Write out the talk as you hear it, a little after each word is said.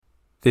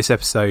This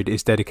episode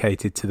is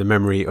dedicated to the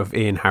memory of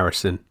Ian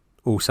Harrison,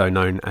 also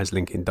known as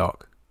Linkin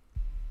Doc.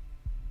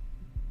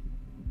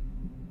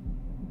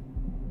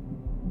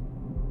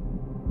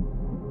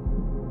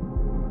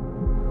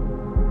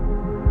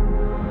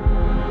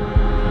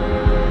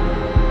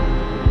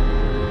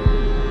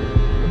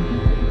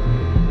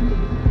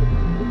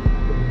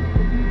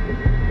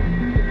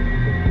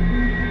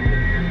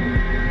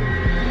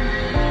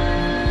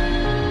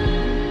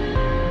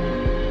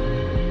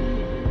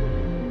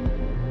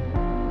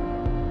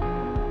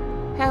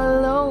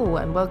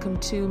 Welcome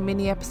to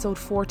mini episode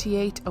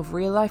 48 of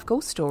Real Life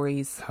Ghost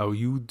Stories. How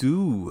you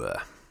do?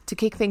 To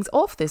kick things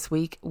off this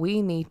week,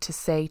 we need to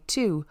say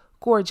 2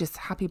 gorgeous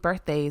happy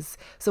birthdays.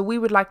 So we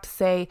would like to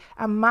say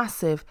a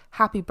massive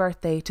happy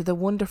birthday to the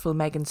wonderful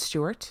Megan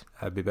Stewart.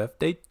 Happy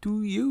birthday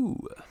to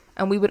you.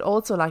 And we would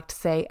also like to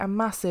say a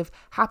massive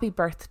happy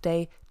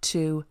birthday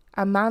to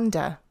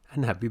Amanda.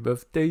 And happy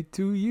birthday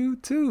to you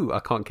too. I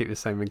can't keep the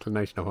same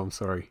inclination up, I'm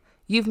sorry.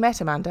 You've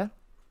met Amanda?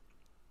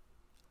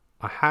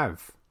 I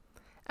have.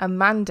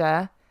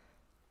 Amanda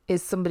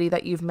is somebody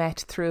that you've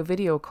met through a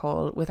video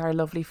call with our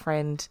lovely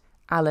friend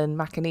Alan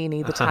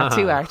McEnany, the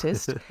tattoo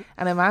artist.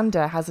 And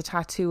Amanda has a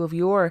tattoo of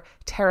your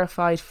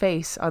terrified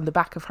face on the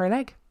back of her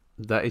leg.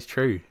 That is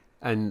true.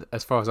 And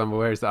as far as I'm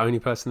aware, is the only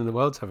person in the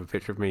world to have a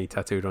picture of me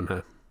tattooed on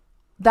her.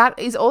 That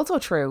is also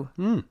true.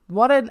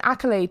 What an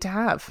accolade to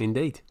have.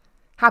 Indeed.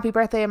 Happy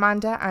birthday,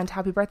 Amanda, and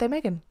happy birthday,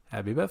 Megan.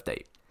 Happy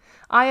birthday.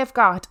 I have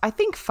got, I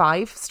think,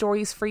 5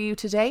 stories for you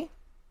today.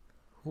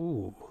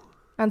 Ooh.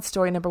 And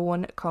story number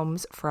 1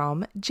 comes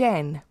from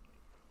Jen.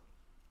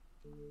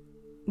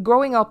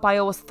 Growing up, I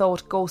always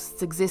thought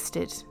ghosts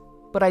existed,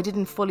 but I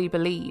didn't fully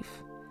believe.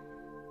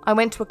 I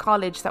went to a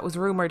college that was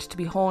rumoured to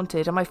be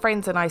haunted, and my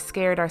friends and I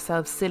scared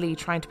ourselves silly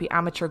trying to be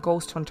amateur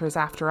ghost hunters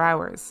after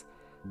hours.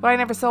 But I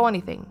never saw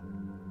anything.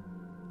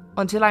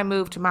 Until I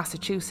moved to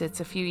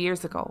Massachusetts a few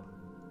years ago.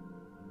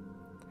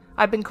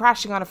 I'd been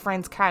crashing on a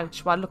friend's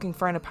couch while looking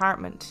for an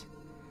apartment.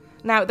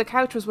 Now, the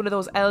couch was one of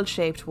those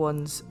L-shaped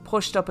ones,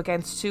 pushed up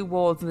against 2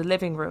 walls in the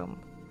living room.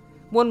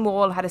 One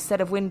wall had a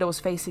set of windows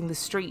facing the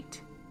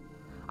street.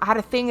 I had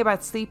a thing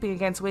about sleeping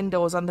against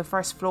windows on the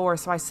first floor,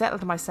 so I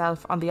settled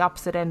myself on the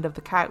opposite end of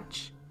the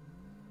couch.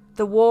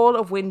 The wall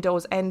of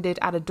windows ended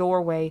at a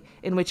doorway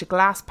in which a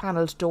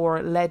glass-panelled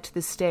door led to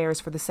the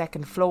stairs for the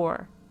second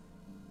floor.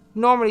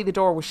 Normally the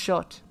door was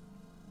shut.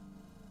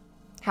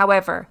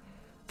 However,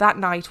 that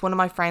night one of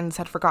my friends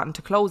had forgotten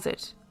to close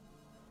it.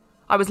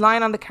 I was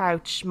lying on the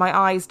couch, my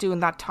eyes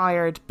doing that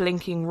tired,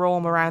 blinking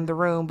roam around the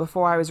room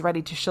before I was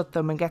ready to shut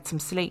them and get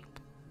some sleep.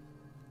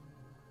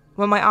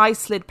 When my eyes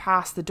slid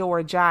past the door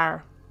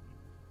ajar,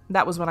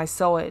 that was when I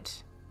saw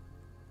it.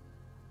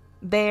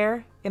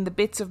 There, in the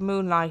bits of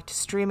moonlight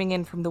streaming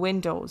in from the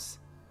windows,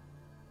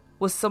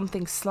 was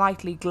something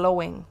slightly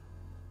glowing.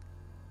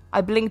 I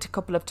blinked a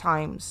couple of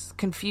times,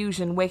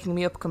 confusion waking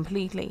me up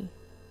completely.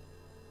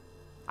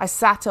 I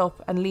sat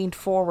up and leaned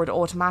forward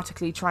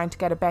automatically, trying to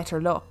get a better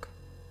look.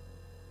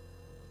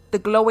 The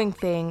glowing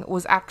thing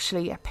was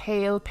actually a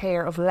pale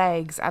pair of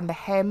legs and the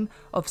hem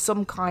of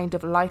some kind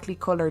of lightly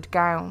coloured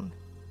gown.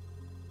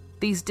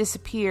 These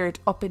disappeared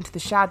up into the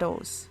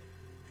shadows.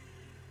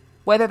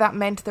 Whether that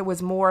meant there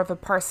was more of a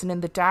person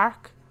in the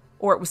dark,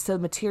 or it was still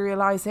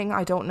materialising,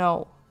 I don't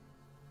know.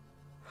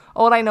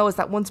 All I know is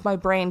that once my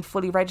brain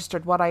fully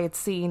registered what I had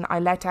seen, I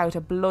let out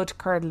a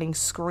blood-curdling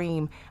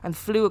scream and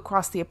flew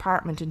across the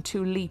apartment in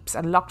 2 leaps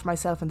and locked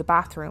myself in the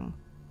bathroom.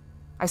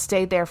 I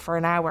stayed there for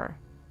an hour.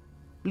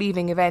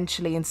 Leaving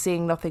eventually and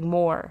seeing nothing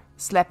more,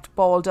 slept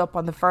balled up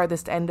on the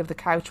furthest end of the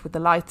couch with the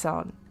lights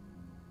on.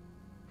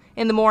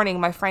 In the morning,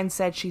 my friend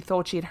said she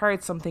thought she had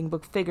heard something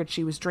but figured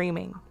she was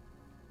dreaming.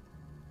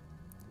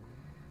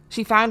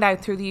 She found out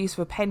through the use of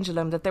a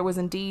pendulum that there was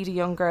indeed a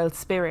young girl's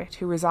spirit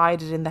who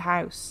resided in the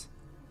house.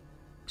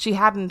 She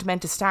hadn't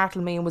meant to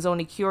startle me and was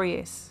only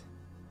curious.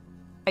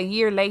 A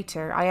year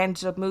later, I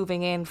ended up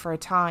moving in for a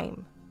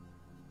time.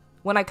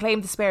 When I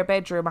claimed the spare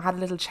bedroom, I had a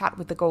little chat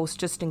with the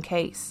ghost just in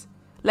case,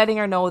 letting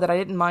her know that I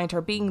didn't mind her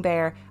being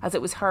there as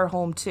it was her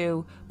home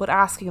too, but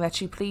asking that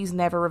she please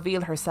never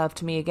reveal herself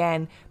to me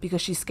again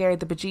because she scared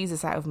the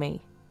bejesus out of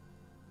me.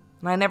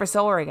 And I never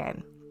saw her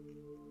again.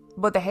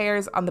 But the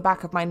hairs on the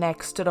back of my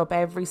neck stood up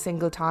every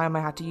single time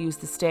I had to use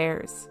the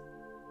stairs.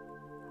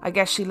 I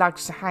guess she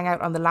liked to hang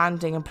out on the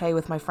landing and play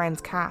with my friend's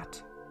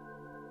cat.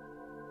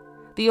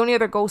 The only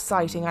other ghost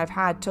sighting I've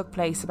had took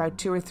place about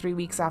 2 or 3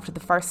 weeks after the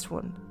first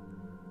one.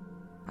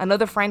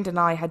 Another friend and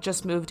I had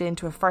just moved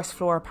into a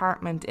first-floor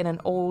apartment in an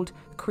old,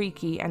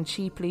 creaky and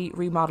cheaply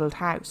remodelled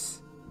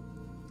house.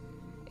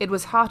 It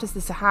was hot as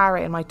the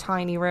Sahara in my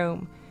tiny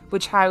room,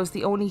 which housed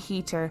the only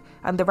heater,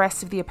 and the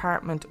rest of the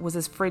apartment was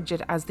as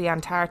frigid as the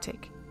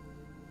Antarctic.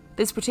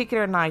 This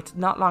particular night,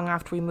 not long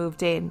after we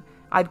moved in,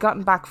 I'd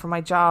gotten back from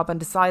my job and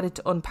decided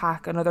to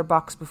unpack another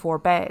box before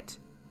bed.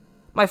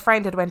 My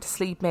friend had went to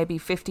sleep maybe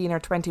 15 or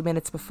 20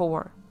 minutes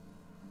before.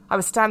 I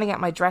was standing at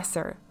my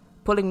dresser,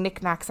 pulling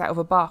knickknacks out of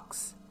a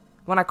box,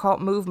 when I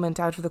caught movement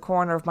out of the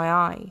corner of my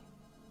eye.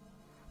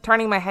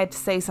 Turning my head to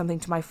say something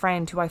to my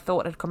friend who I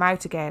thought had come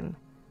out again,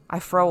 I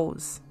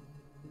froze.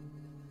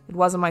 It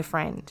wasn't my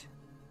friend,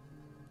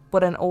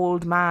 but an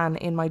old man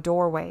in my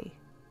doorway.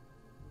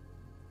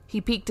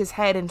 He peeked his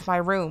head into my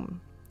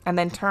room and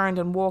then turned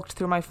and walked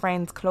through my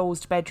friend's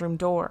closed bedroom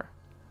door.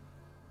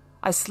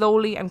 I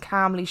slowly and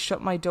calmly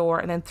shut my door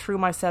and then threw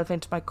myself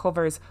into my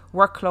covers,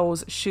 work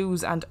clothes,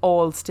 shoes and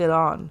all still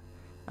on.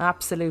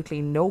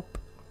 Absolutely nope.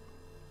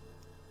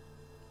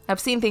 I've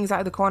seen things out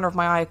of the corner of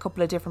my eye a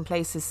couple of different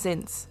places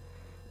since,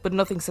 but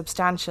nothing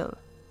substantial.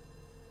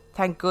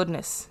 Thank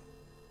goodness.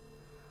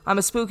 I'm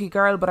a spooky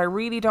girl, but I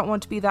really don't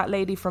want to be that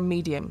lady from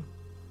Medium.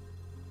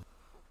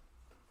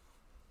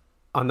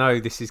 I know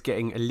this is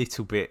getting a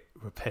little bit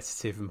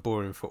repetitive and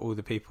boring for all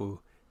the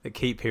people that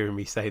keep hearing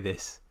me say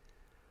this,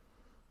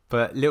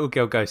 but little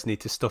girl ghosts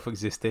need to stop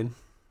existing.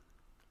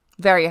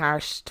 Very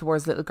harsh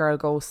towards little girl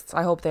ghosts.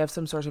 I hope they have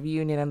some sort of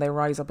union and they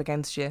rise up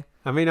against you.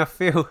 I mean, I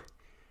feel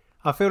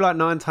like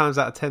 9 times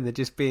out of 10 they're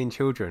just being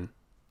children.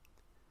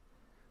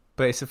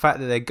 But it's the fact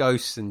that they're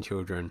ghosts and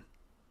children,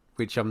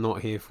 which I'm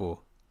not here for.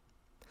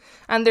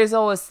 And there's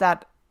always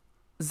that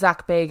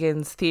Zach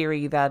Bagans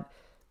theory that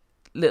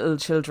little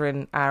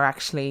children are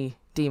actually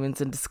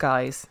demons in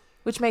disguise,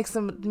 which makes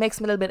them a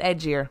little bit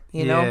edgier,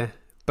 you know? Yeah,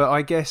 but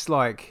I guess,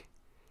 like,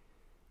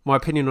 my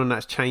opinion on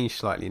that's changed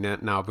slightly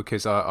now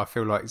because I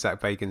feel like Zach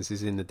Bagans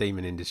is in the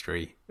demon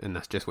industry and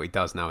that's just what he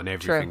does now and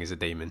everything is a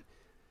demon.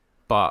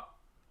 But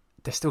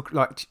they're still,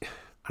 like,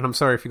 and I'm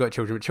sorry if you've got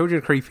children, but children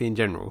are creepy in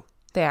general.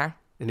 They are.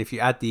 And if you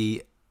add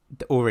the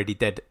already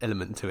dead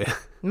element to it,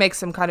 makes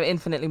them kind of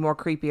infinitely more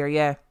creepier,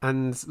 yeah.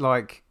 And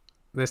like,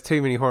 there's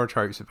too many horror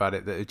tropes about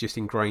it that are just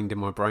ingrained in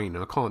my brain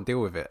and I can't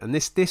deal with it. And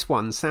this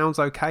one sounds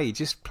okay,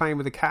 just playing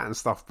with a cat and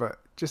stuff, but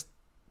just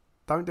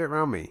don't do it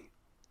around me.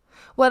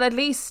 Well, at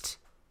least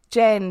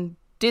Jen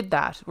did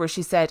that, where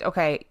she said,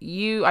 okay,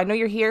 I know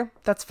you're here,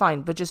 that's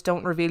fine, but just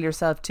don't reveal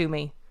yourself to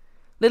me.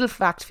 Little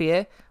fact for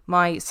you,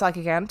 my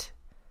psychic aunt,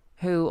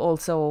 who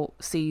also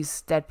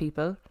sees dead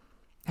people,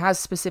 has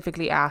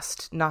specifically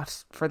asked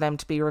not for them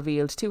to be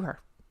revealed to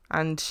her,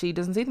 and she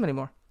doesn't see them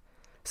anymore.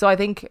 So I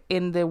think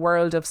in the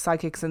world of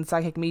psychics and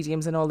psychic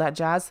mediums and all that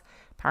jazz,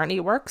 apparently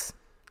it works.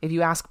 If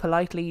you ask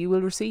politely, you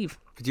will receive.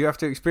 But you have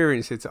to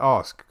experience it to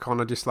ask.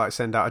 Can't I just like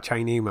send out a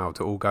chain email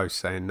to all ghosts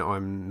saying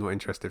I'm not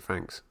interested,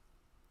 thanks?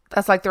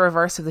 That's like the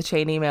reverse of the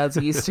chain emails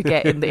you used to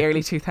get in the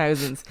early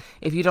 2000s.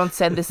 If you don't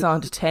send this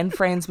on to 10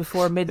 friends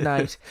before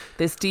midnight,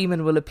 this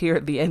demon will appear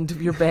at the end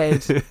of your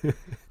bed.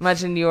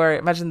 Imagine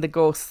the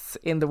ghosts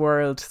in the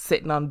world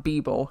sitting on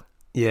Bebo.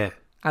 Yeah.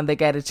 And they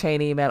get a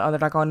chain email. And they're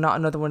like, oh, not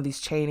another one of these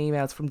chain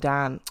emails from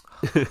Dan.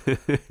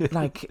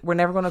 Like, we're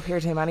never going to appear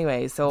to him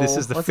anyway. So this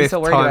is the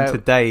 5th time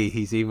today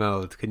he's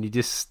emailed. Can you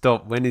just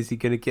stop? When is he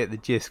going to get the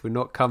gist? We're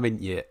not coming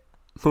yet.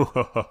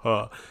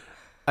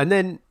 And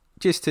then,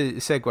 just to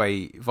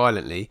segue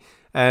violently,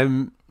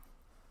 Jen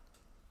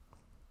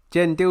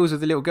deals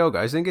with the little girl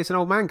ghost and then gets an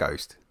old man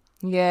ghost.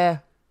 Yeah.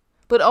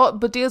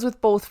 But deals with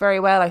both very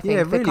well, I think.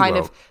 Yeah, really the kind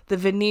well. of the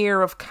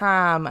veneer of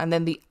calm and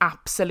then the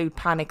absolute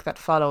panic that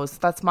follows.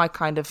 That's my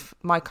kind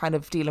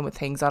of dealing with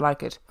things. I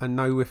like it. And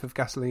no whiff of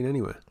gasoline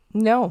anywhere.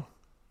 No.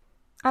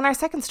 And our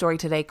second story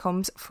today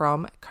comes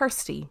from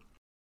Kirsty.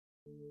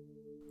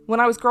 When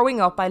I was growing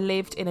up, I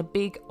lived in a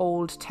big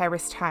old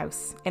terraced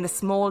house in a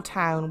small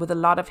town with a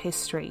lot of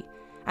history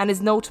and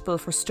is notable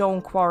for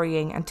stone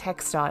quarrying and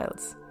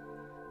textiles.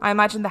 I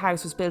imagine the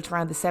house was built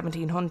around the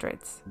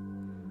 1700s.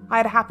 I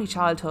had a happy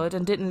childhood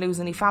and didn't lose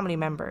any family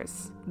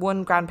members.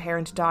 One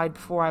grandparent died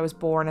before I was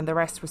born and the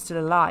rest were still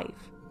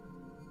alive.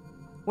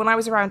 When I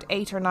was around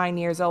 8 or 9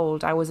 years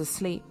old, I was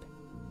asleep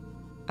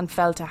and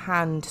felt a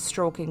hand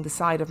stroking the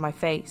side of my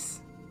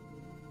face.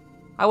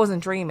 I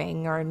wasn't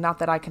dreaming, or not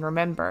that I can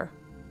remember.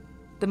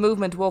 The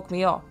movement woke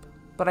me up,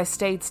 but I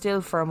stayed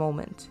still for a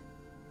moment,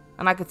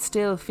 and I could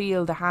still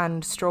feel the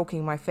hand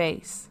stroking my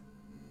face.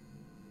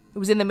 It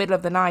was in the middle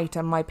of the night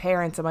and my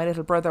parents and my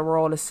little brother were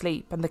all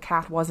asleep and the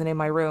cat wasn't in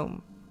my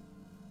room.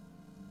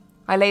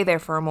 I lay there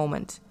for a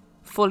moment,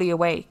 fully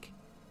awake,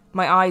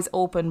 my eyes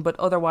open but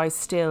otherwise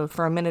still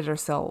for a minute or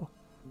so,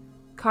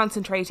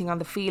 concentrating on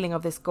the feeling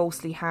of this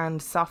ghostly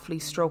hand softly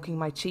stroking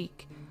my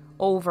cheek,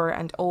 over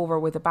and over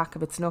with the back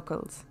of its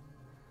knuckles.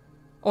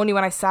 Only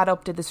when I sat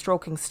up did the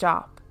stroking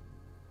stop.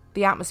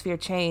 The atmosphere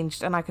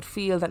changed and I could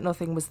feel that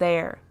nothing was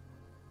there,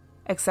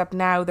 except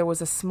now there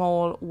was a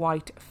small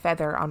white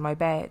feather on my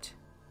bed.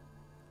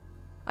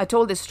 I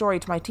told this story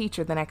to my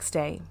teacher the next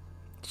day,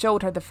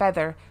 showed her the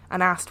feather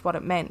and asked what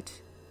it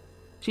meant.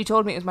 She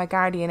told me it was my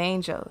guardian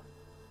angel.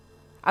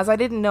 As I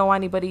didn't know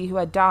anybody who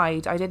had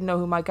died, I didn't know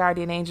who my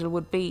guardian angel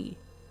would be,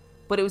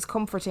 but it was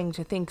comforting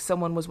to think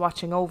someone was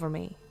watching over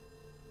me.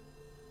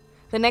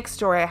 The next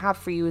story I have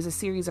for you is a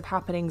series of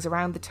happenings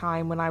around the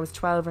time when I was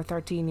 12 or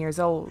 13 years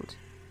old.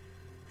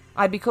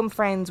 I'd become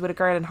friends with a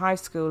girl in high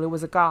school who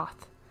was a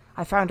goth.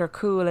 I found her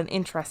cool and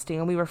interesting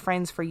and we were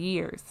friends for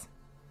years.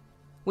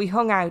 We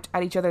hung out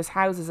at each other's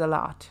houses a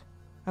lot,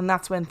 and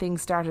that's when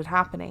things started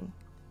happening.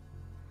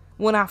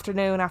 One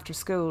afternoon after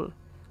school,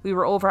 we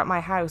were over at my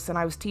house and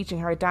I was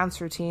teaching her a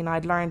dance routine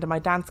I'd learned in my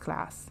dance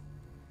class.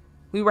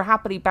 We were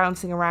happily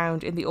bouncing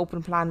around in the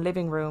open plan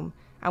living room,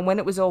 and when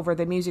it was over,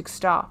 the music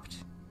stopped.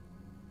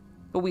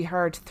 But we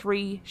heard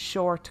 3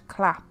 short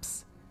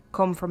claps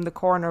come from the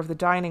corner of the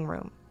dining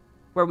room,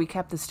 where we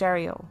kept the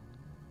stereo.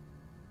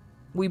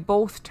 We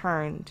both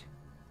turned,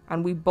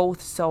 and we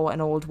both saw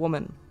an old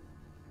woman.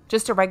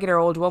 Just a regular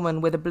old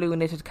woman with a blue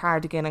knitted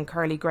cardigan and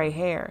curly grey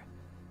hair.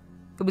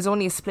 It was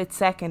only a split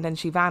second and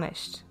she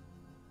vanished.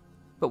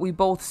 But we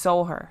both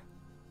saw her.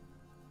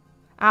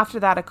 After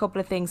that, a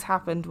couple of things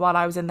happened while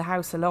I was in the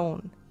house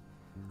alone.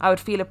 I would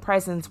feel a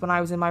presence when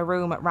I was in my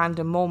room at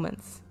random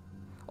moments.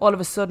 All of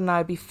a sudden I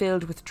would be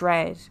filled with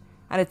dread,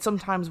 and it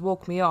sometimes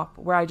woke me up,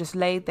 where I just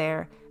laid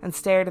there and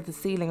stared at the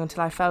ceiling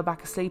until I fell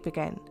back asleep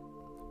again.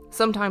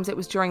 Sometimes it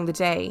was during the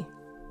day,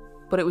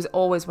 but it was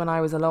always when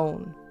I was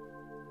alone.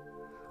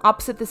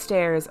 Opposite the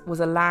stairs was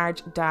a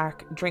large,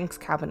 dark drinks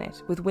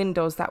cabinet with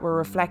windows that were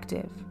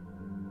reflective.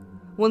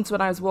 Once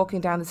when I was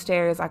walking down the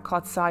stairs, I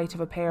caught sight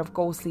of a pair of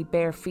ghostly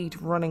bare feet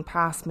running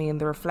past me in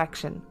the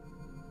reflection.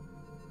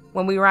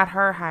 When we were at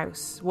her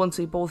house, once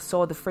we both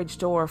saw the fridge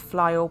door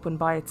fly open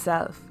by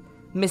itself,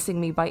 missing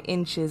me by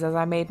inches as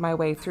I made my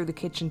way through the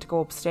kitchen to go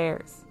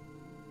upstairs.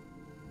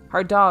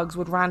 Her dogs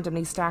would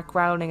randomly start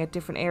growling at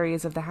different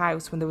areas of the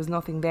house when there was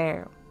nothing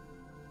there.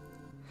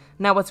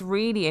 Now, what's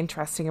really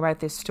interesting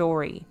about this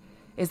story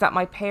is that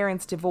my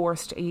parents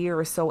divorced a year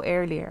or so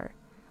earlier,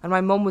 and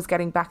my mum was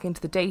getting back into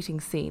the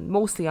dating scene,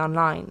 mostly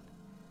online.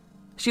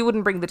 She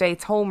wouldn't bring the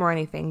dates home or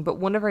anything, but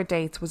one of her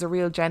dates was a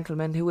real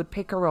gentleman who would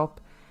pick her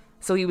up,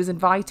 so he was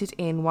invited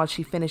in while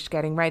she finished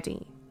getting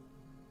ready.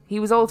 He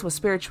was also a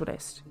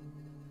spiritualist.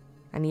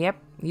 And yep,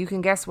 you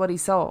can guess what he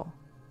saw.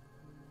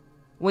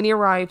 When he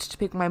arrived to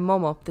pick my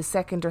mum up the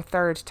second or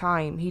third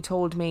time, he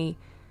told me,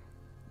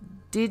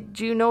 "Did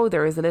you know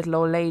there is a little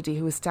old lady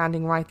who is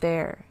standing right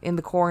there, in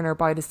the corner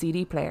by the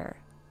CD player?"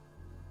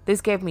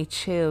 This gave me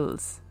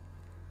chills.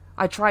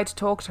 I tried to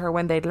talk to her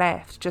when they'd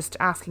left, just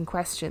asking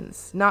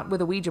questions, not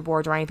with a Ouija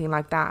board or anything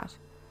like that.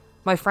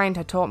 My friend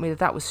had taught me that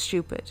that was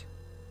stupid,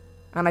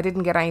 and I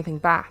didn't get anything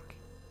back.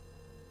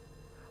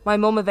 My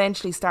mum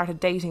eventually started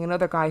dating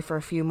another guy for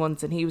a few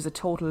months, and he was a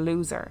total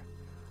loser.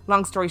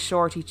 Long story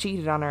short, he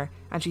cheated on her,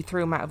 and she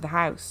threw him out of the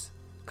house.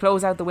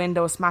 Clothes out the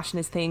window, smashing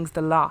his things,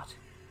 the lot.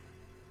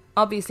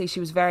 Obviously, she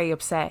was very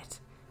upset,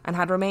 and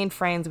had remained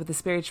friends with the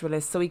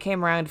spiritualist, so he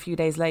came around a few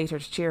days later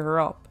to cheer her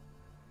up.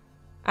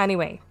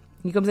 Anyway,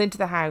 he comes into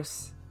the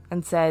house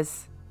and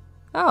says,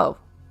 "Oh,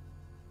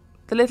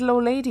 the little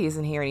old lady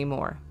isn't here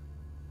anymore."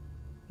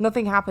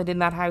 Nothing happened in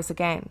that house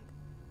again.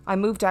 I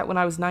moved out when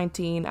I was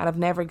 19 and have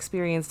never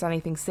experienced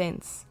anything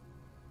since.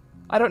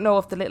 I don't know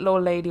if the little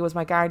old lady was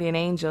my guardian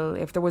angel,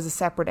 if there was a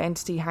separate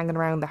entity hanging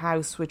around the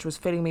house which was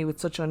filling me with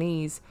such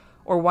unease,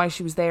 or why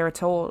she was there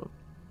at all.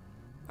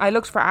 I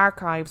looked for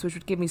archives which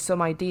would give me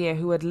some idea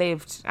who had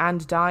lived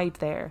and died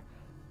there,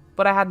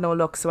 but I had no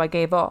luck, so I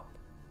gave up.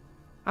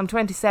 I'm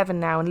 27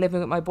 now and living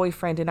with my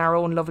boyfriend in our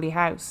own lovely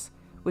house,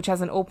 which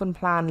has an open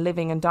plan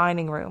living and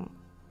dining room.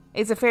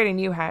 It's a fairly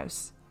new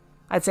house.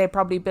 I'd say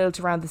probably built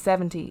around the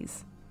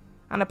 70s.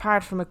 And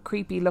apart from a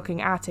creepy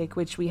looking attic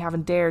which we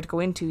haven't dared go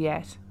into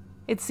yet,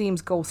 it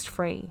seems ghost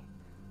free.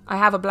 I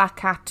have a black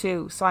cat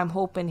too, so I'm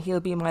hoping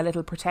he'll be my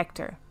little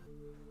protector.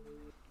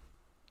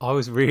 I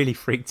was really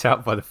freaked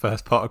out by the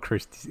first part of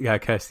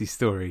Kirsty's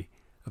story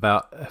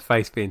about her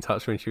face being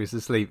touched when she was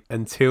asleep,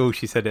 until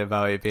she said it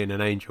about it being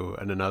an angel,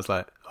 and then I was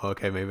like, oh,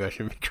 okay, maybe I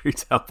shouldn't be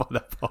creeped out by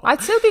that part.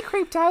 I'd still be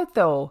creeped out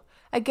though.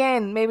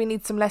 Again, maybe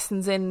need some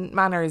lessons in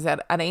manners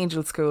at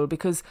angel school,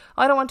 because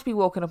I don't want to be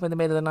woken up in the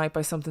middle of the night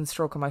by something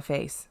stroking my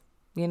face.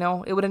 You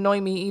know, it would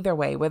annoy me either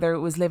way, whether it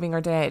was living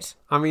or dead.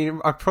 I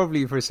mean, I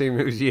probably presume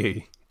it was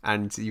you,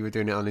 and you were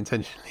doing it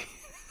unintentionally.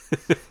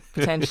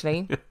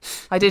 Potentially.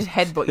 I did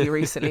headbutt you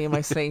recently in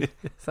my sleep,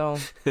 so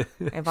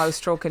if I was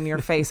stroking your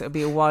face, it would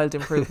be a wild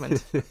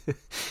improvement.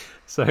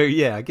 So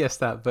yeah, I guess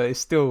that, but it's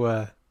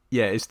still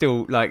it's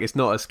still like, it's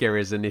not as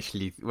scary as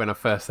initially when I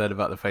first heard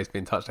about the face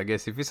being touched. I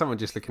guess if it's someone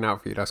just looking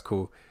out for you, that's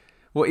cool.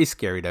 What is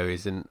scary though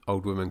is an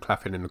old woman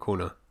clapping in the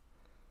corner.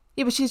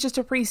 Yeah, but she's just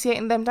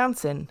appreciating them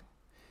dancing.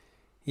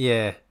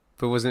 Yeah,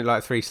 but wasn't it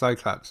like 3 slow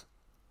claps?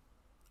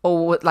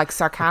 Oh, like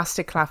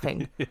sarcastic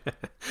clapping. Yeah.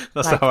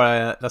 That's like,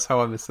 how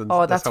I misunderstood.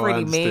 Oh, that's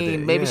really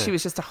mean. It. Maybe she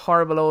was just a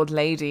horrible old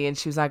lady, and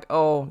she was like,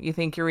 "Oh, you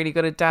think you're really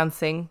good at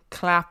dancing?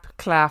 Clap,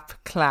 clap,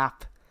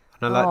 clap."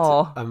 And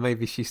and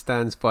maybe she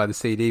stands by the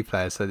CD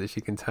player so that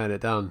she can turn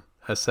it down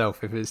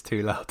herself if it's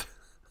too loud.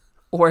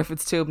 Or if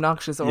it's too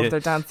obnoxious, or if their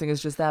dancing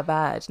is just that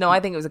bad. No, I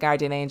think it was a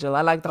guardian angel.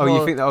 I like the whole...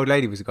 you think the old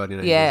lady was a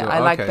guardian angel? Yeah,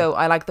 well?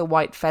 I like the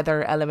white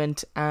feather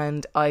element,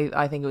 and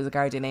I think it was a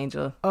guardian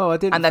angel. Oh, I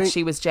didn't. And that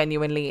she was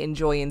genuinely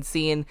enjoying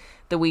seeing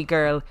the wee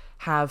girl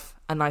have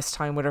a nice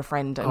time with her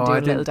friend and do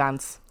a little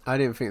dance. I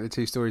didn't think the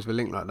two stories were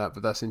linked like that,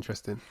 but that's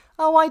interesting.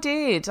 Oh, I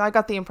did. I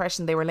got the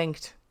impression they were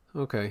linked.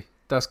 Okay,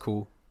 that's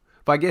cool.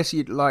 But I guess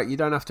you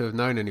don't have to have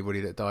known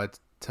anybody that died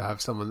to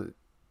have someone that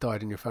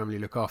died in your family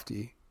look after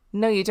you.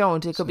 No, you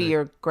don't. It could be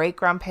your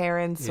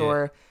great-grandparents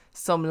or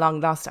some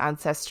long-lost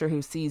ancestor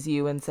who sees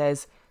you and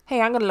says, "Hey,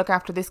 I'm going to look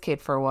after this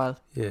kid for a while."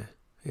 Yeah.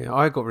 Yeah,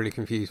 I got really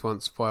confused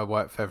once by a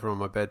white feather on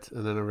my bed,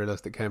 and then I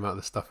realised it came out of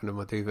the stuffing of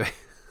my duvet.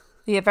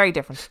 Yeah, very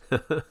different.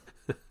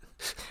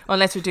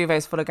 Unless your duvet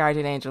is full of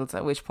guardian angels,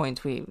 at which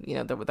point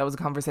that was a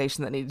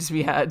conversation that needed to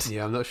be had.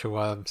 Yeah, I'm not sure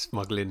why I'm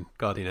smuggling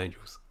guardian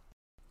angels.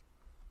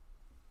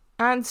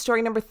 And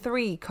story number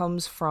 3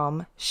 comes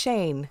from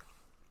Shane.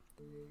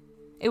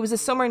 It was a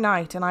summer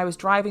night and I was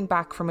driving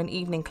back from an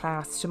evening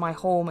class to my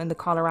home in the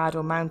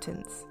Colorado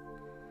mountains.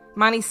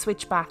 Many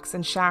switchbacks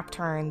and sharp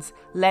turns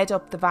led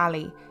up the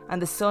valley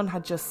and the sun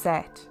had just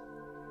set.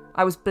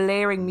 I was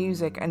blaring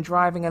music and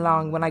driving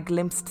along when I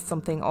glimpsed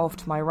something off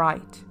to my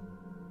right.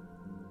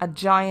 A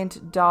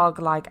giant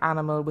dog-like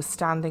animal was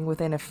standing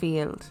within a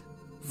field,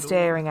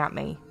 staring at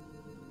me.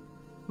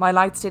 My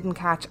lights didn't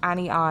catch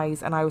any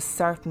eyes and I was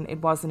certain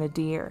it wasn't a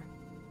deer.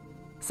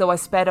 So I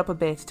sped up a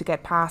bit to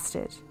get past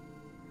it.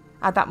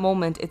 At that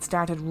moment it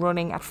started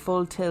running at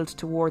full tilt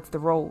towards the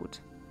road.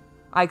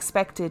 I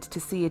expected to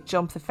see it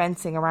jump the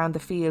fencing around the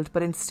field,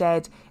 but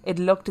instead it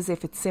looked as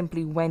if it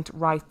simply went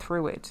right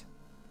through it.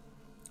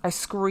 I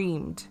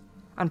screamed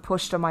and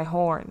pushed on my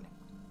horn.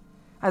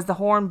 As the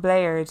horn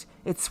blared,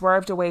 it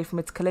swerved away from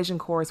its collision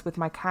course with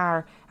my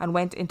car and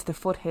went into the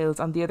foothills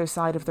on the other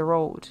side of the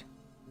road.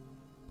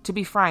 To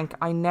be frank,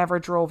 I never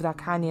drove that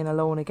canyon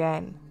alone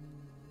again.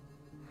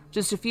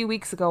 Just a few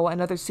weeks ago,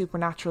 another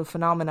supernatural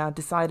phenomena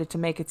decided to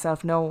make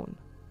itself known.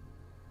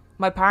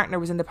 My partner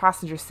was in the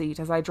passenger seat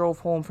as I drove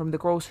home from the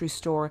grocery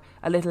store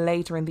a little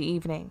later in the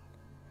evening.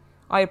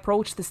 I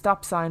approached the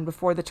stop sign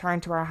before the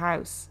turn to our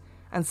house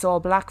and saw a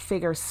black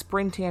figure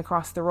sprinting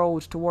across the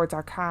road towards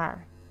our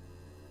car.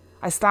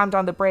 I slammed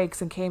on the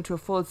brakes and came to a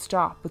full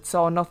stop but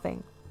saw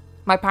nothing.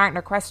 My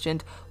partner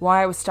questioned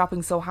why I was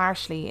stopping so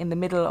harshly in the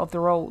middle of the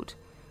road,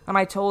 and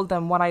I told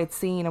them what I had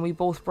seen and we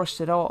both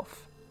brushed it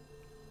off.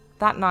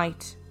 That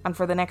night, and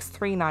for the next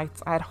 3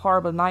 nights, I had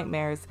horrible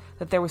nightmares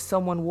that there was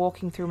someone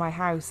walking through my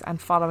house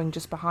and following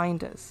just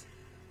behind us.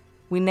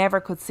 We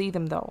never could see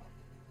them though.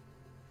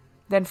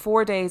 Then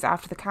 4 days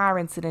after the car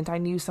incident, I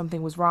knew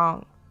something was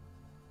wrong.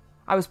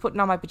 I was putting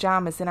on my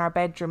pyjamas in our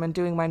bedroom and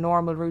doing my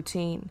normal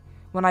routine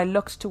when I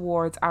looked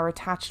towards our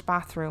attached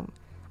bathroom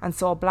and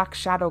saw a black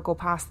shadow go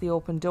past the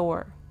open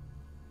door.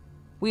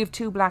 We have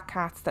 2 black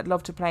cats that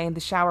love to play in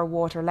the shower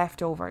water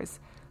leftovers,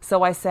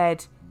 so I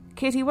said,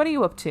 "Kitty, what are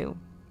you up to?"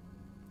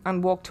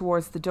 and walked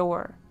towards the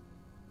door.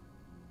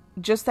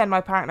 Just then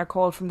my partner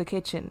called from the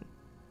kitchen.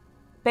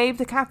 "Babe,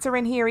 the cats are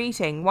in here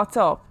eating. What's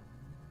up?"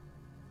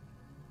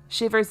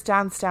 Shivers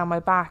danced down my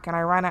back and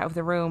I ran out of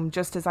the room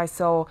just as I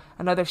saw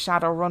another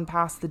shadow run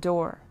past the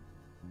door.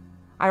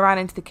 I ran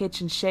into the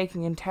kitchen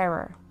shaking in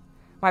terror.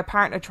 My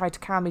partner tried to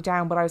calm me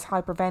down, but I was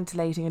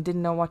hyperventilating and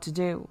didn't know what to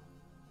do.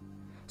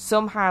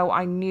 Somehow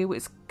I knew it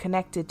was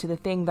connected to the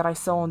thing that I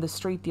saw on the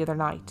street the other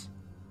night.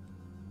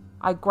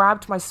 I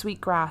grabbed my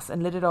sweetgrass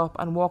and lit it up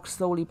and walked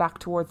slowly back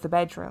towards the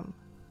bedroom.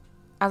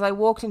 As I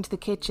walked into the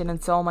kitchen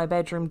and saw my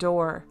bedroom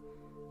door,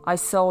 I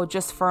saw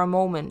just for a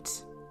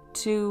moment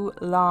 2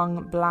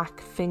 long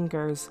black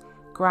fingers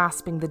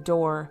grasping the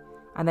door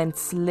and then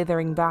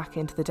slithering back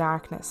into the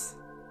darkness.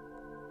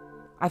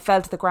 I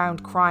fell to the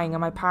ground crying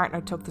and my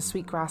partner took the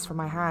sweetgrass from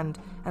my hand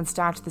and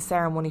started the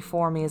ceremony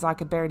for me as I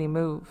could barely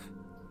move.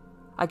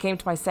 I came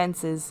to my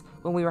senses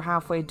when we were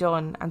halfway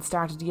done and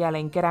started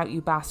yelling, "Get out,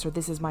 you bastard,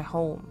 this is my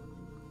home."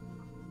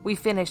 We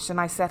finished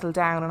and I settled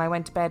down and I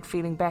went to bed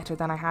feeling better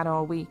than I had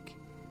all week.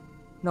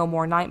 No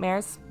more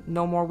nightmares,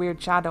 no more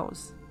weird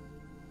shadows.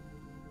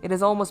 It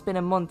has almost been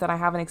a month and I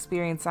haven't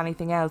experienced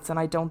anything else and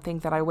I don't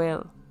think that I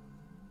will.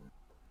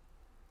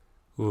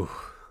 Ooh,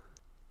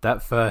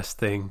 that first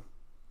thing,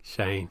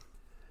 Shane,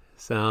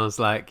 sounds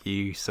like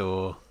you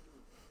saw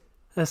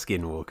a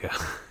skinwalker.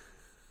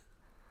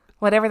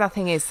 Whatever that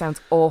thing is sounds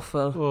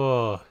awful.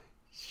 Oh,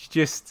 she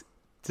just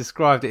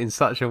described it in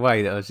such a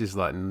way that I was just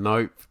like,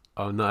 nope,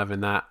 I'm not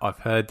having that. I've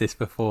heard this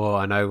before.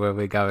 I know where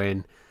we're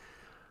going.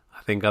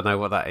 I think I know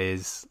what that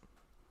is.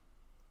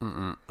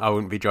 I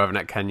wouldn't be driving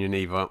that canyon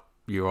either.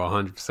 You're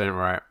 100%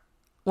 right.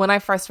 When I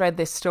first read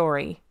this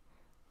story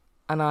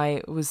and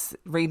I was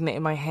reading it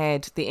in my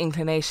head, the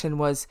inclination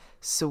was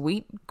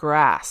sweet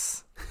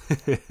grass.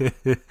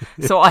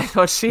 So I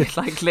thought she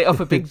lit up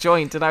a big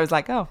joint and I was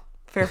like, oh,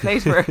 fair play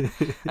to her.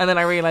 And then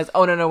I realised,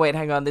 oh no, wait,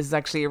 hang on, this is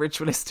actually a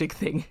ritualistic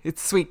thing.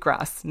 It's sweet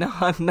grass. No,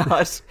 I'm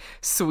not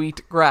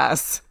sweet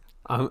grass.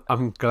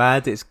 I'm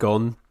glad it's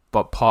gone,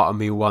 but part of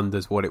me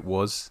wonders what it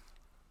was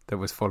that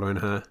was following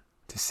her.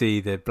 To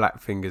see the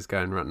black fingers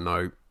going, right,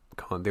 no,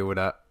 can't deal with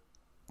that.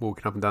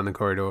 Walking up and down the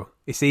corridor.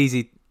 It's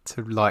easy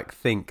to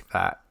think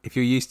that if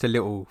you're used to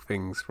little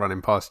things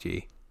running past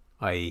you,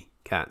 i.e.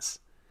 cats,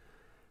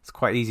 it's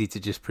quite easy to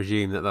just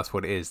presume that that's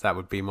what it is. That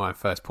would be my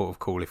first port of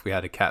call if we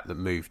had a cat that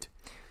moved.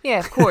 Yeah,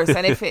 of course.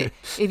 And if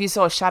you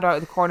saw a shadow out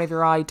of the corner of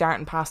your eye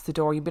darting past the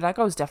door, you'd be like,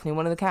 oh, it's definitely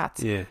one of the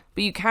cats. Yeah.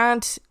 But you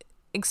can't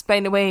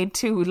explain away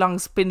 2 long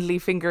spindly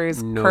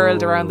fingers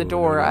curled around the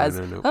door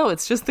oh,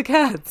 it's just the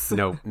cats.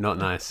 No, not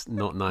nice.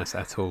 Not nice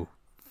at all.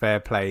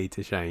 Fair play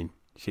to Shane.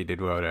 She did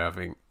well there, I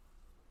think.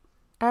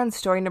 And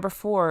story number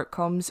 4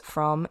 comes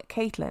from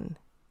Caitlin.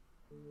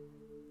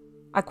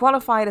 I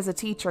qualified as a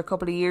teacher a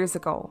couple of years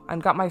ago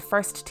and got my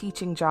first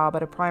teaching job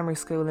at a primary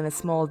school in a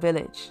small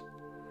village.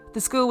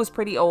 The school was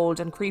pretty old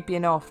and creepy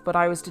enough, but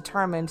I was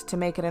determined to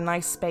make it a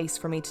nice space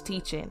for me to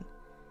teach in.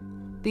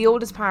 The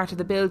oldest part of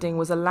the building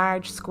was a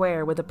large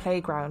square with a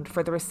playground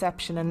for the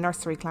reception and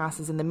nursery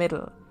classes in the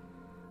middle.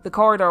 The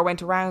corridor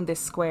went around this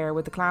square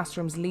with the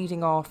classrooms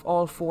leading off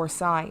all four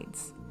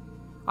sides.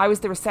 I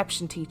was the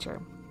reception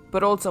teacher,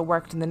 but also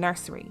worked in the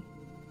nursery.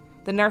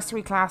 The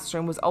nursery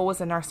classroom was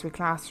always a nursery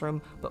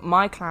classroom, but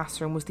my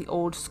classroom was the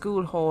old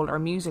school hall or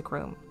music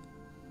room.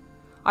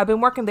 I'd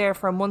been working there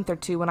for a month or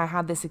two when I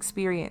had this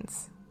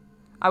experience.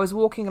 I was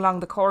walking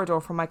along the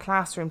corridor from my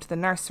classroom to the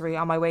nursery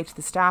on my way to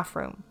the staff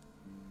room.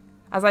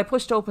 As I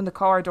pushed open the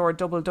corridor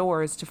double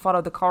doors to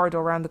follow the corridor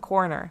around the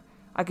corner,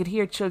 I could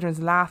hear children's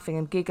laughing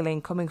and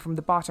giggling coming from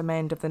the bottom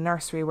end of the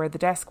nursery where the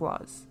desk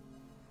was.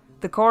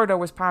 The corridor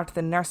was part of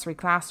the nursery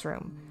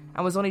classroom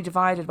and was only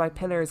divided by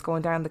pillars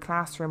going down the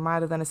classroom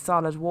rather than a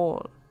solid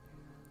wall.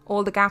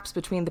 All the gaps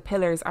between the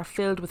pillars are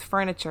filled with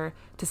furniture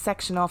to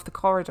section off the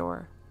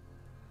corridor.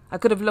 I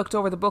could have looked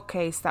over the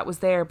bookcase that was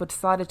there, but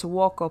decided to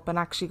walk up and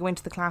actually go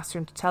into the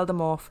classroom to tell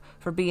them off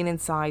for being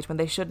inside when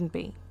they shouldn't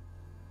be.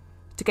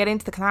 To get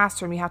into the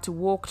classroom, you had to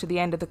walk to the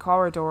end of the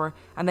corridor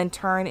and then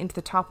turn into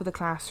the top of the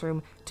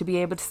classroom to be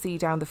able to see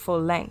down the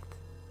full length.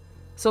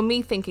 So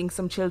me thinking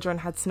some children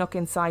had snuck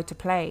inside to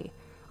play,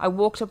 I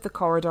walked up the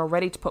corridor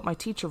ready to put my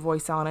teacher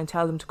voice on and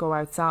tell them to go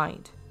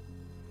outside.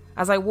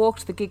 As I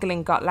walked, the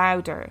giggling got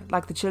louder,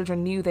 like the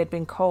children knew they'd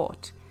been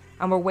caught,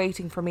 and were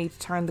waiting for me to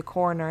turn the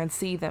corner and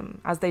see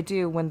them, as they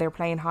do when they're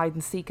playing hide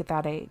and seek at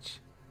that age.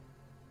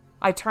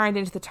 I turned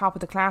into the top of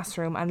the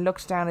classroom and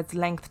looked down its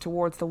length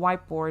towards the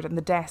whiteboard and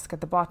the desk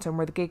at the bottom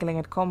where the giggling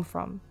had come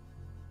from.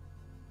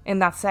 In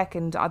that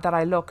second that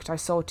I looked, I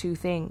saw two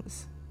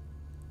things.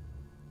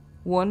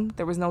 One,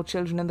 there was no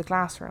children in the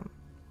classroom.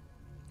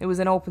 It was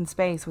an open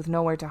space with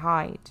nowhere to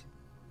hide.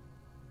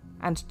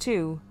 And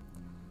two,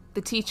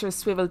 the teacher's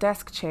swivel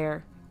desk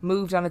chair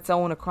moved on its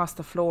own across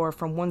the floor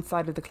from one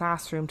side of the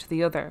classroom to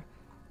the other,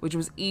 which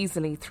was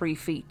easily 3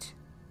 feet.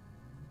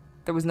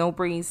 There was no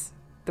breeze,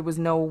 there was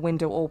no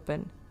window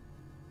open.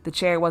 The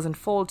chair wasn't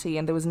faulty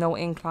and there was no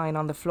incline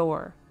on the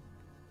floor.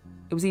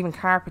 It was even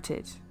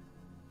carpeted.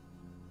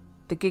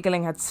 The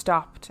giggling had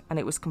stopped and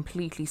it was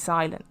completely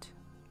silent.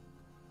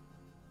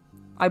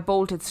 I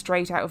bolted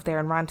straight out of there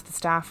and ran to the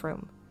staff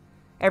room.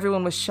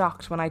 Everyone was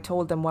shocked when I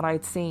told them what I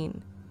had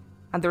seen,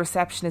 and the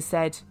receptionist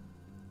said,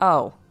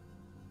 "Oh,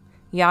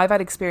 yeah, I've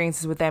had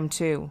experiences with them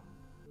too."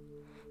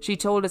 She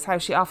told us how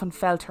she often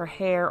felt her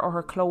hair or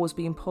her clothes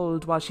being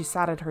pulled while she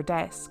sat at her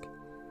desk.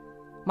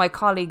 My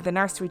colleague, the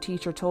nursery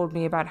teacher, told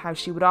me about how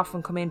she would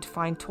often come in to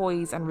find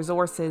toys and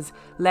resources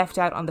left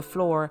out on the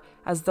floor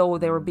as though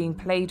they were being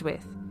played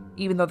with,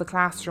 even though the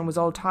classroom was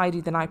all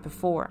tidy the night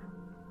before.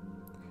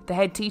 The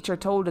head teacher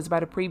told us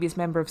about a previous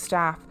member of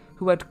staff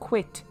who had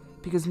quit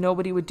because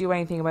nobody would do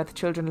anything about the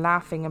children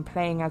laughing and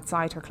playing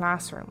outside her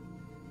classroom.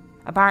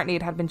 Apparently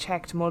it had been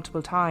checked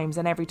multiple times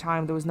and every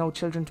time there was no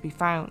children to be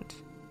found.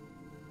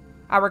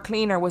 Our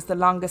cleaner was the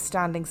longest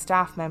standing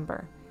staff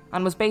member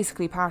and was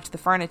basically part of the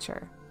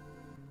furniture.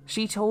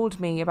 She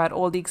told me about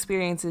all the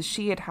experiences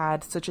she had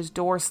had, such as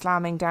doors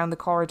slamming down the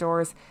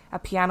corridors, a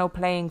piano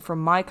playing from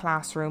my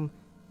classroom,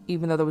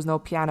 even though there was no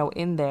piano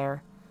in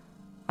there,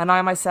 and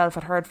I myself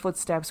had heard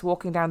footsteps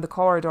walking down the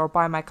corridor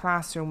by my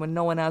classroom when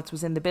no one else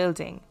was in the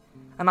building,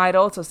 and I had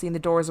also seen the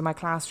doors of my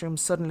classroom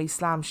suddenly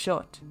slam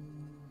shut.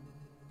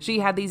 She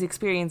had these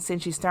experiences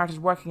since she started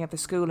working at the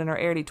school in her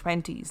early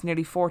 20s,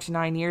 nearly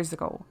 49 years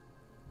ago.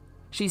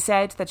 She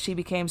said that she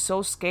became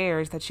so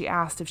scared that she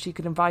asked if she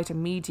could invite a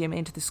medium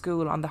into the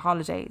school on the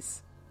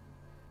holidays.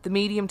 The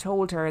medium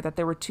told her that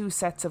there were 2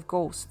 sets of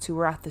ghosts who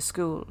were at the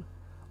school,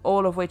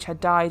 all of which had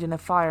died in a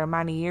fire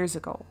many years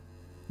ago,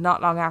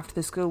 not long after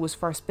the school was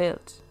first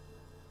built.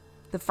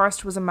 The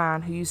first was a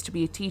man who used to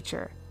be a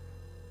teacher,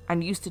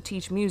 and used to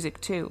teach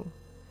music too.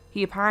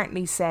 He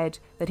apparently said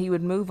that he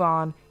would move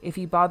on if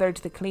he bothered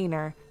the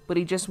cleaner, but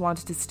he just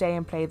wanted to stay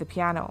and play the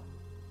piano.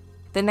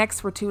 The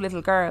next were 2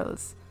 little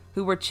girls,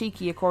 who were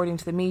cheeky according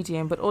to the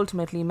medium, but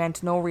ultimately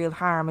meant no real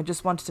harm and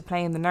just wanted to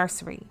play in the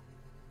nursery.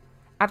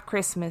 At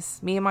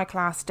Christmas, me and my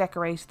class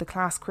decorated the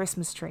class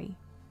Christmas tree,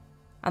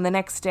 and the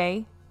next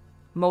day,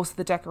 most of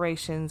the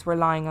decorations were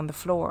lying on the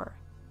floor.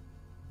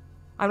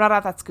 I'm not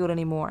at that school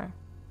anymore,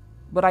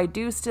 but I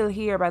do still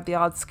hear about the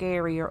odd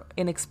scary or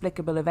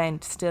inexplicable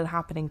event still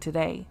happening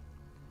today.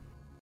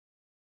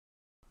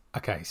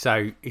 Okay,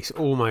 so it's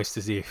almost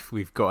as if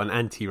we've got an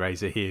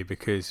anti-Razor here,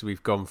 because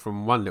we've gone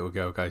from one little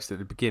girl ghost at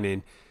the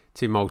beginning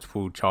to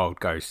multiple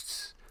child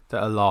ghosts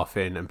that are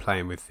laughing and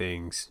playing with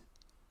things.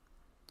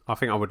 I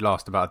think I would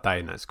last about a day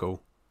in that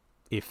school,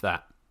 if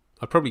that.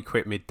 I'd probably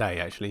quit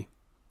midday, actually.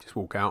 Just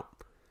walk out.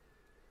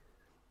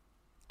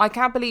 I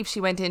can't believe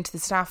she went into the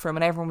staff room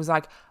and everyone was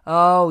like,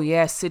 "Oh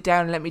yes, sit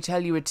down and let me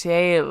tell you a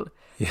tale."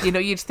 Yeah. You know,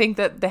 you'd think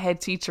that the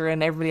head teacher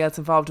and everybody else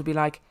involved would be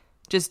like,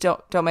 "Just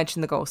don't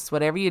mention the ghosts.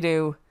 Whatever you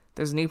do,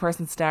 there's a new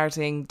person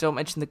starting. Don't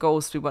mention the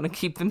ghost. We want to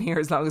keep them here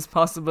as long as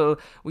possible.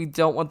 We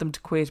don't want them to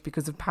quit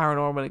because of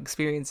paranormal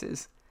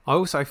experiences. I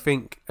also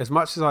think, as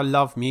much as I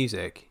love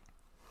music,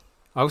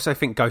 I also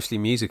think ghostly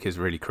music is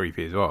really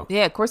creepy as well.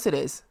 Yeah, of course it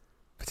is.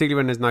 Particularly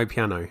when there's no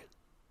piano.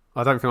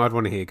 I don't think I'd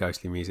want to hear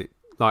ghostly music.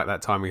 Like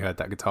that time we heard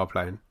that guitar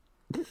playing.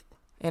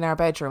 In our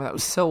bedroom. That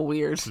was so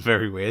weird. It's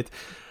very weird.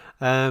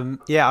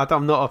 I'm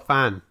not a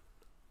fan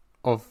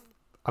of...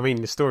 I mean,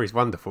 the story's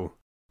wonderful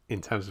in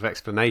terms of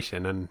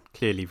explanation and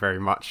clearly very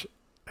much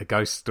a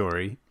ghost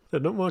story. They're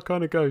not my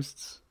kind of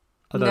ghosts.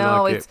 I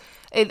don't like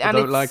it. I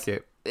don't like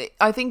it.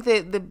 I think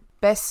the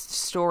best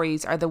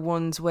stories are the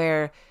ones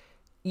where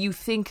you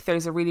think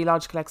there's a really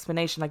logical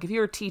explanation. Like if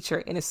you're a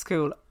teacher in a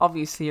school,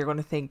 obviously you're going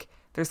to think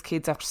there's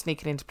kids after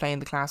sneaking in to play in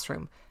the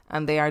classroom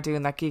and they are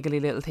doing that giggly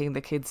little thing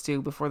that kids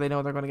do before they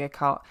know they're going to get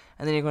caught.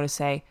 And then you're going to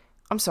say,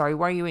 I'm sorry,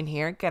 why are you in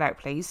here? Get out,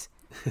 please.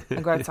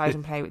 And go outside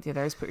and play with the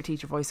others. Put your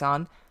teacher voice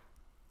on.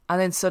 And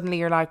then suddenly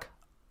you're like,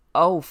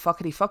 oh,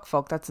 fuckity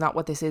fuck, that's not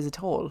what this is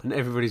at all. And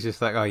everybody's just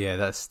like, oh yeah,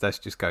 that's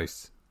just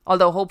ghosts.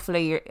 Although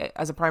hopefully,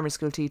 as a primary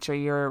school teacher,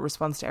 your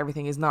response to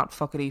everything is not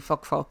fuckity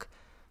fuck.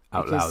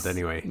 Out loud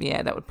anyway.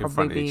 Yeah, that would probably in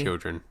front of the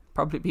children.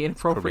 Probably be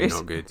inappropriate.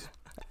 Probably not good.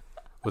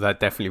 Well, that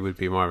definitely would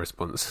be my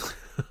response.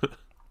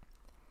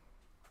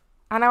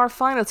 And our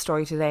final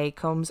story today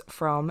comes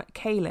from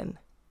Kaylin.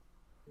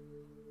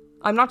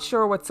 I'm not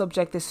sure what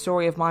subject this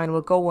story of mine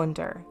will go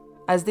under,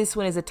 as this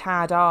one is a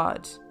tad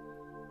odd.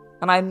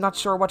 And I'm not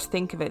sure what to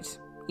think of it,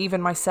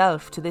 even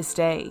myself to this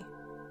day.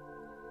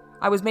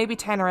 I was maybe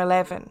 10 or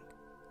 11.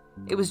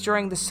 It was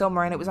during the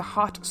summer and it was a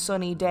hot,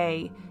 sunny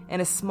day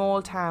in a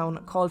small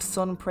town called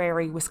Sun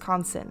Prairie,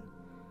 Wisconsin.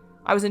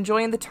 I was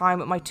enjoying the time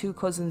with my 2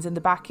 cousins in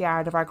the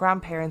backyard of our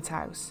grandparents'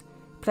 house,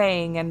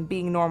 playing and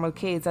being normal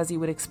kids as you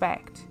would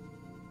expect.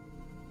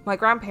 My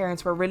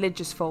grandparents were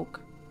religious folk,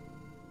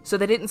 so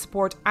they didn't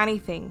support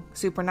anything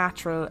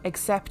supernatural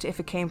except if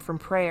it came from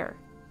prayer.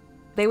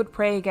 They would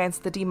pray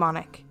against the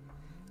demonic,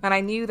 and I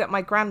knew that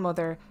my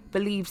grandmother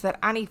believed that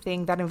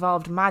anything that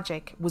involved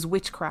magic was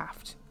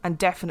witchcraft and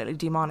definitely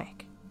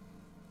demonic.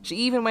 She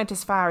even went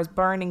as far as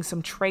burning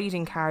some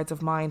trading cards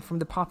of mine from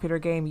the popular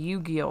game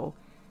Yu-Gi-Oh!,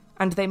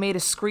 and they made a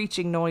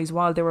screeching noise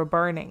while they were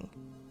burning.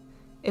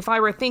 If I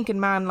were a thinking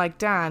man like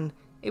Dan,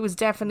 it was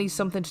definitely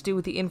something to do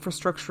with the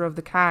infrastructure of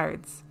the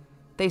cards.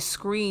 They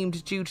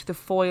screamed due to the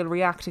foil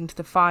reacting to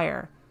the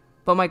fire,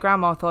 but my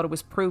grandma thought it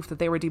was proof that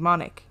they were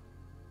demonic.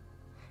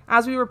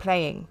 As we were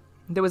playing,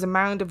 there was a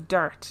mound of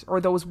dirt,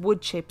 or those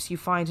wood chips you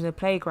find in a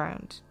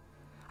playground.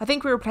 I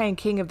think we were playing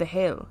King of the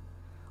Hill.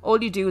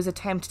 All you do is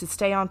attempt to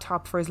stay on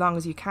top for as long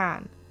as you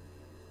can.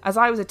 As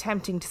I was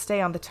attempting to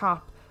stay on the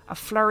top, a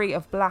flurry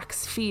of black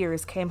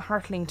spheres came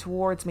hurtling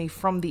towards me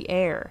from the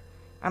air,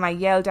 and I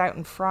yelled out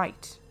in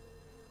fright.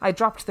 I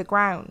dropped to the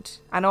ground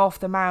and off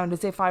the mound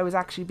as if I was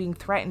actually being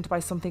threatened by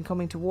something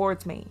coming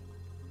towards me.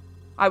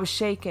 I was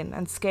shaken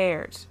and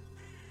scared.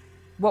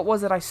 What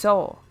was it I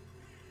saw?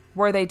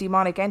 Were they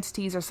demonic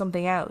entities or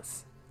something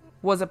else?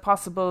 Was it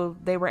possible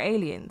they were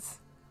aliens?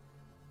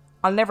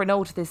 I'll never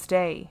know to this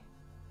day.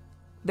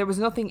 There was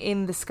nothing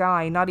in the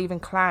sky, not even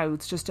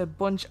clouds, just a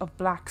bunch of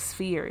black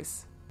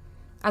spheres.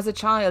 As a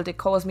child, it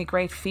caused me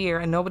great fear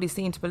and nobody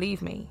seemed to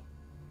believe me.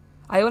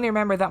 I only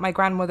remember that my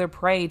grandmother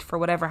prayed for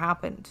whatever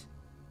happened.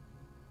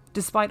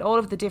 Despite all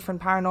of the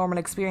different paranormal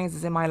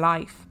experiences in my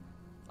life,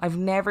 I've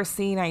never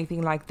seen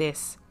anything like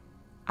this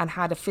and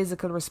had a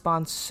physical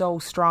response so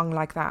strong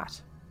like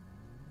that.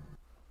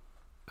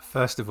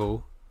 First of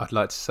all, I'd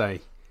like to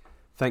say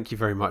thank you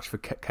very much for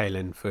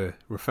Kaylin for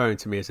referring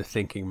to me as a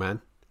thinking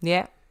man.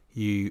 Yeah.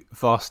 You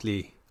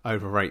vastly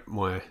overrate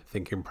my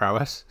thinking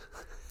prowess.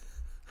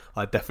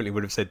 I definitely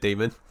would have said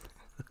demon.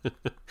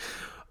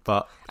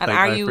 But and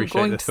are you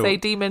going to say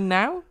demon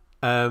now?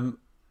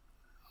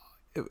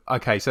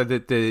 Okay, so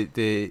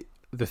the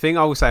thing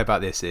I will say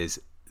about this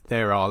is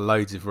there are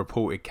loads of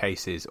reported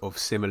cases of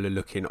similar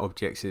looking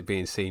objects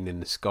being seen in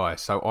the sky.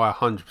 So I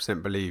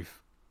 100%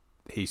 believe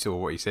he saw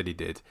what he said he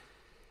did.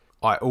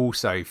 I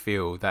also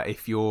feel that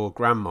if your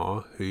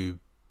grandma, who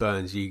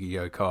burns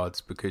Yu-Gi-Oh cards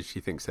because she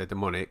thinks they're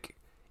demonic,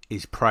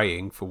 is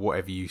praying for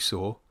whatever you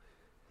saw,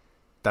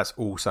 that's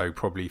also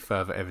probably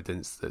further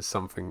evidence that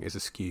something is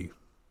askew.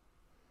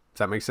 Does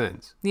that make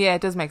sense? Yeah,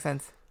 it does make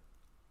sense.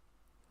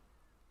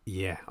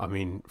 Yeah, I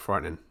mean,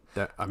 frightening.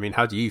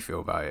 How do you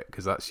feel about it?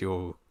 Because that's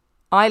your...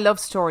 I love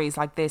stories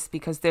like this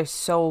because they're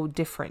so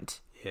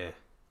different. Yeah.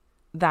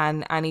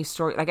 Than any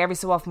story. Like every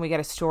so often we get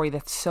a story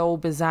that's so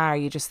bizarre,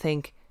 you just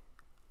think,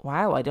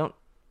 wow, I don't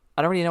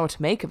really know what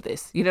to make of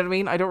this. You know what I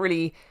mean? I don't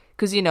really...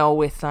 Because, you know,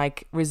 with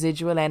like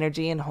residual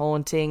energy and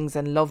hauntings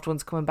and loved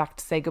ones coming back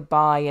to say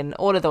goodbye and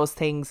all of those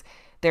things,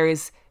 there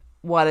is,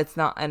 while it's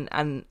not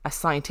a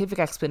scientific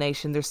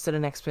explanation, there's still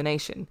an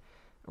explanation,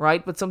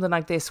 right? But something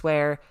like this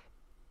where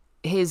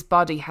his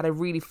body had a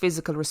really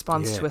physical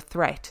response to a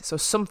threat. So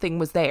something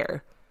was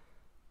there.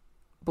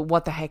 But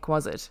what the heck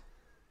was it?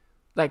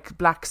 Like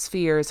black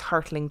spheres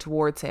hurtling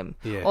towards him.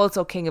 Yeah.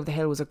 Also, King of the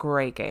Hill was a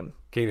great game.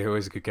 King of the Hill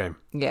was a good game.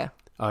 Yeah.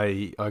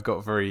 I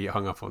got very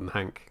hung up on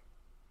Hank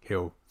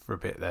Hill for a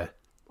bit there.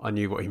 I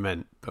knew what he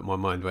meant, but my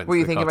mind went. Were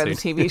you thinking about the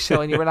TV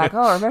show, and you were like,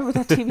 "Oh, remember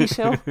that TV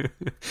show?"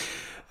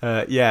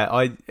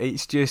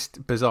 It's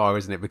just bizarre,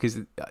 isn't it? Because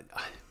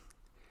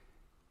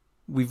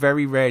we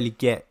very rarely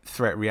get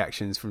threat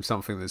reactions from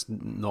something that's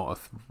not a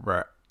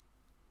threat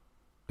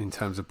in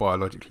terms of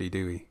biologically,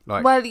 do we?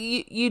 Well,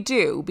 you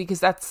do, because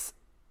that's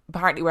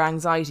partly where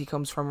anxiety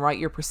comes from, right?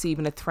 You're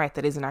perceiving a threat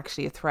that isn't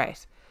actually a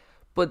threat.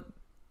 But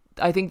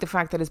I think the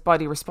fact that his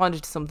body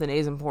responded to something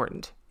is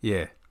important.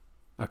 Yeah.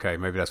 Okay,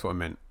 maybe that's what I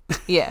meant.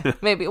 Yeah,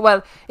 maybe.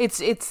 Well,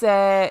 it's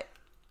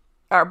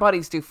our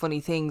bodies do funny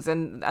things,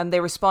 and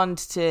they respond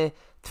to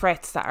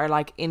threats that are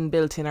like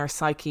inbuilt in our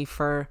psyche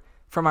from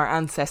our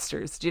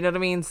ancestors. Do you know what I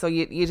mean? So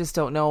you just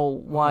don't know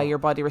why your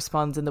body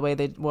responds in the way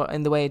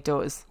it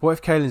does. What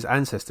if Kaylin's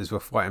ancestors were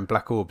fighting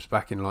black orbs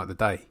back in like the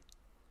day,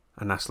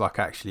 and that's like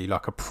actually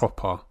like a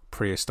proper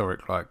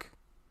prehistoric like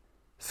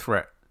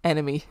threat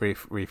enemy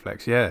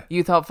reflex? Yeah.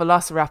 You thought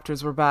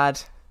velociraptors were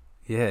bad.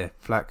 Yeah,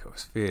 black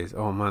spheres.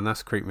 Oh man,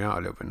 that's creeped me out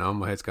a little bit now.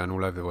 My head's going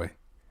all over the way.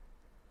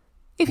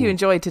 If you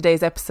enjoyed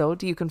today's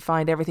episode, you can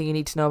find everything you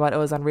need to know about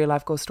us on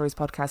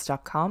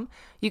reallifeghoststoriespodcast.com.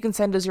 You can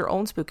send us your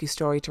own spooky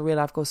story to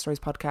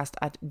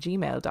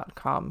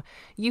reallifeghoststoriespodcast@gmail.com.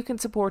 You can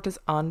support us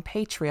on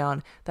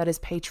Patreon. That is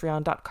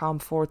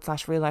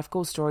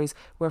patreon.com/reallifeghoststories,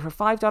 where for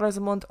 $5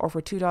 a month or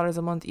for $2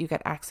 a month, you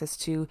get access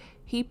to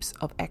heaps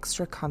of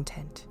extra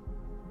content.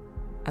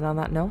 And on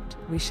that note,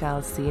 we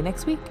shall see you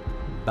next week.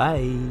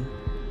 Bye.